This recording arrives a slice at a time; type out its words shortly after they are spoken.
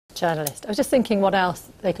Journalist. I was just thinking what else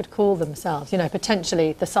they could call themselves. You know,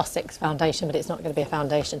 potentially the Sussex Foundation, but it's not going to be a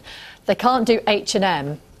foundation. They can't do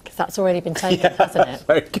H&M because that's already been taken, hasn't it?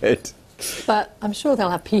 Very good. But I'm sure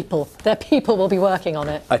they'll have people. Their people will be working on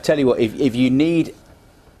it. I tell you what, if you need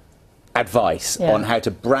advice on how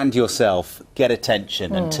to brand yourself, get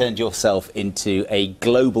attention and turn yourself into a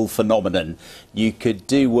global phenomenon, you could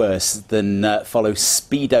do worse than follow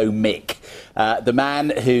Speedo Mick, the man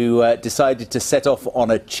who decided to set off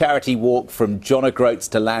on a charity walk from John O'Groats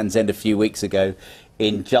to Land's End a few weeks ago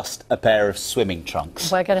in just a pair of swimming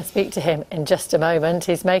trunks. We're going to speak to him in just a moment.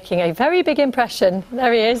 He's making a very big impression.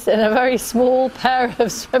 There he is, in a very small pair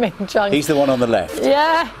of swimming trunks. He's the one on the left.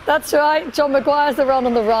 Yeah, that's right. John Maguire's the one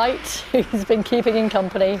on the right, who's been keeping him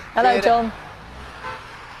company. Hello, John.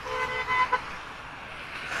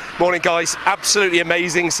 Morning, guys. Absolutely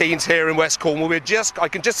amazing scenes here in West Cornwall. I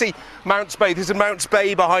can just see Mounts Bay. There's a Mounts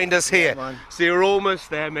Bay behind us here. Yeah, so you're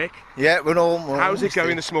almost there, Mick. Yeah, we're How's it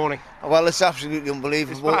going this morning? Well, it's absolutely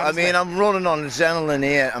unbelievable. I mean, I'm running on adrenaline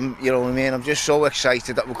here. You know what I mean? I'm just so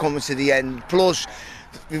excited that we're coming to the end. Plus,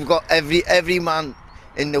 we've got every man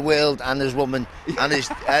in the world and his woman and his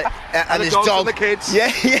and his dog. And the kids.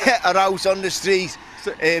 Yeah, are out on the street.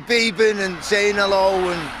 Beeping and saying hello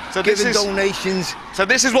and giving donations. So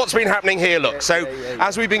this is what's been happening here, look.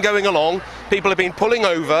 As we've been going along, people have been pulling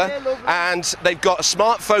over and they've got a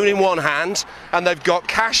smartphone in one hand and they've got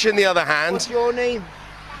cash in the other hand. What's your name?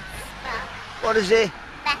 What is it?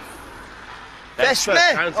 Best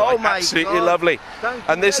man. Oh my absolutely God. Lovely.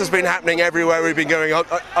 And this has been happening everywhere we've been going.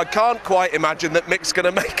 I can't quite imagine that Mick's going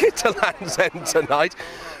to make it to Land's End tonight,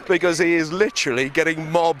 because he is literally getting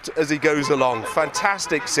mobbed as he goes along.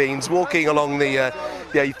 Fantastic scenes, walking along the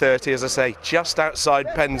A30, as I say, just outside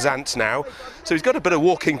Penzance now. So he's got a bit of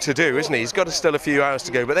walking to do, isn't he? He's got still a few hours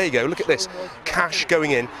to go. But there you go, look at this, cash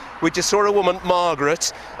going in. We just saw a woman,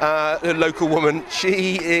 Margaret, a local woman.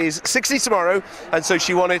 She is 60 tomorrow, and so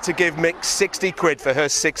she wanted to give Mick 60 quid for her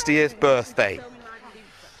 60th birthday.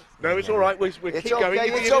 No, it's all right. We keep going. It's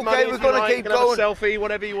okay. We're going to keep going. Have a selfie,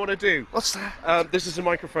 whatever you want to do. What's that? This is a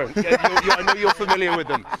microphone. I know you're familiar with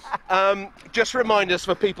them. Just remind us,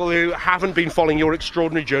 for people who haven't been following your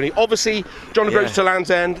extraordinary journey. Obviously, John O'Groats to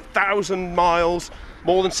Land's End, 1,000 miles,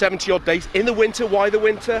 more than 70 odd days. In the winter, why the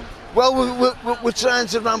winter? Well, we're trying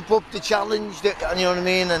to ramp up the challenge. You know what I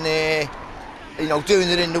mean? And you know, doing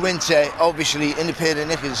it in the winter, obviously, in a pair of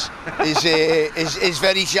knickers, is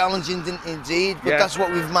very challenging indeed. But that's what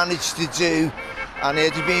we've managed to do. And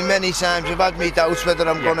there's been many times I've had me doubts whether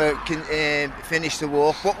I'm going to finish the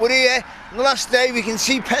walk. But we're here. On the last day, we can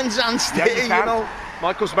see Penzance there, you know.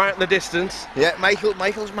 Michael's Mount in the distance. Yeah,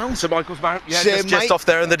 Michael's Mount. So Michael's Mount, just off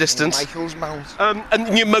there in the distance. Michael's Mount.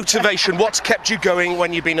 And your motivation, what's kept you going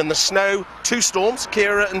when you've been in the snow? 2 storms,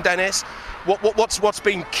 Kira and Dennis. What's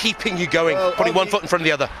been keeping you going, putting one foot in front of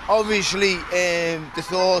the other? Obviously, the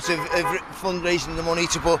thought of fundraising the money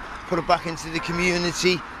to put it back into the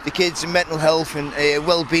community, the kids and mental health and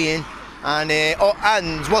well-being.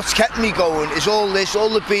 And what's kept me going is all this, all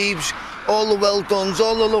the beeps, all the well-dones,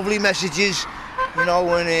 all the lovely messages, you know,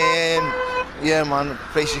 and yeah, man,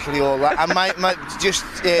 basically all that. And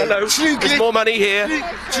hello, there's more money here.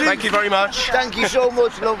 Thank you very much. Thank you so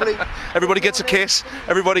much, lovely. Everybody gets a kiss,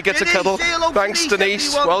 everybody gets a cuddle. Thanks,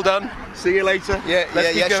 Denise, well done. See you later.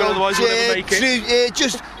 Let's keep going, otherwise we'll never make it.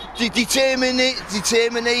 Just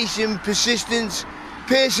determination, persistence,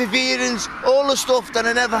 perseverance, all the stuff that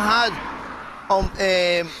I never had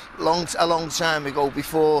a long time ago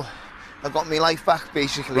before I got my life back,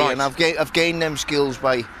 basically. Right. And I've gained them skills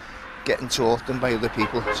by getting taught them by other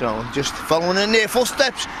people, so just following in their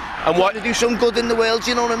footsteps and want to do some good in the world,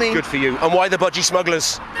 you know what I mean? Good for you. And why the budgie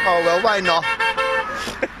smugglers? Oh well, why not?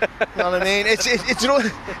 You know what I mean? It's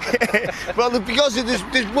well, because of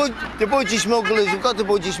the budgie smugglers. We've got the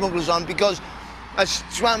budgie smugglers on because I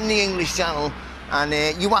swam the English Channel, and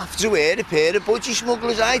you have to wear a pair of budgie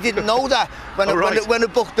smugglers. I didn't know that when I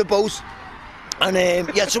booked the boat, and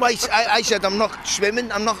yeah, so I said I'm not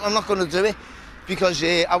swimming. I'm not going to do it. Because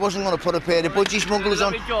I wasn't going to put a pair of budgie smugglers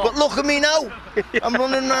on. But look at me now. I'm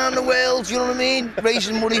running around the world, you know what I mean?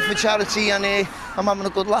 Raising money for charity, and I'm having a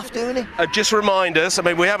good laugh doing it. Just remind us, I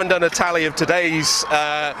mean, we haven't done a tally of today's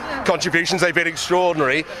contributions. They've been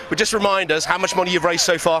extraordinary. But just remind us how much money you've raised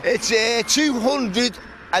so far. It's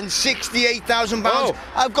 £268,000. Oh.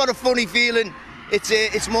 I've got a funny feeling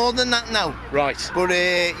it's more than that now. Right. But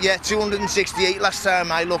yeah, 268 last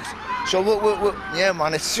time I looked. So yeah,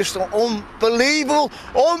 man, it's just unbelievable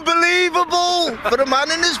for a man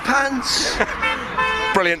in his pants.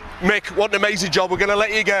 Brilliant. Mick, what an amazing job. We're going to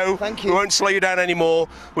let you go. Thank you. We won't slow you down anymore.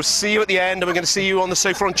 We'll see you at the end, and we're going to see you on the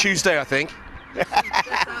sofa on Tuesday, I think.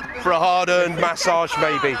 for a hard-earned massage,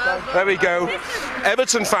 maybe. There we go.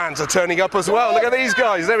 Everton fans are turning up as well. Look at these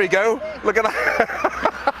guys. There we go. Look at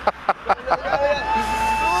that.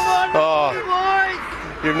 Oh,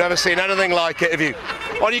 you've never seen anything like it, have you?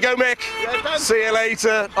 On you go, Mick. See you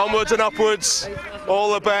later. Onwards and upwards.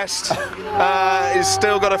 All the best. He's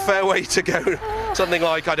still got a fair way to go. Something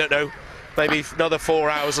like, I don't know, maybe another 4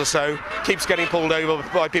 hours or so. Keeps getting pulled over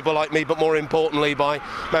by people like me, but more importantly by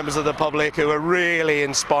members of the public who are really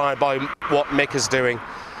inspired by what Mick is doing.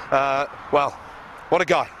 Well, what a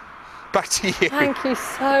guy. Back to you. Thank you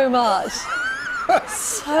so much.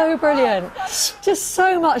 So brilliant. Just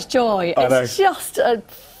so much joy. It's just a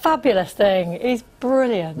fabulous thing. He's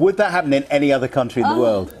brilliant. Would that happen in any other country in the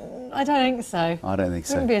world? I don't think so. I don't think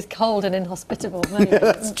so. It wouldn't be as cold and inhospitable. Maybe. Yeah,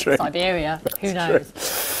 that's true. Siberia, who knows?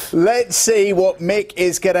 True. Let's see what Mick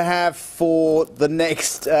is going to have for the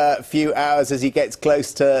next few hours as he gets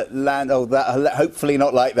close to land. Oh, hopefully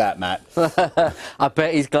not like that, Matt. I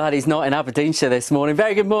bet he's glad he's not in Aberdeenshire this morning.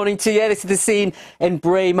 Very good morning to you. This is the scene in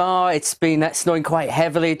Braemar. It's been snowing quite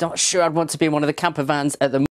heavily. Not sure I'd want to be in one of the camper vans at the moment.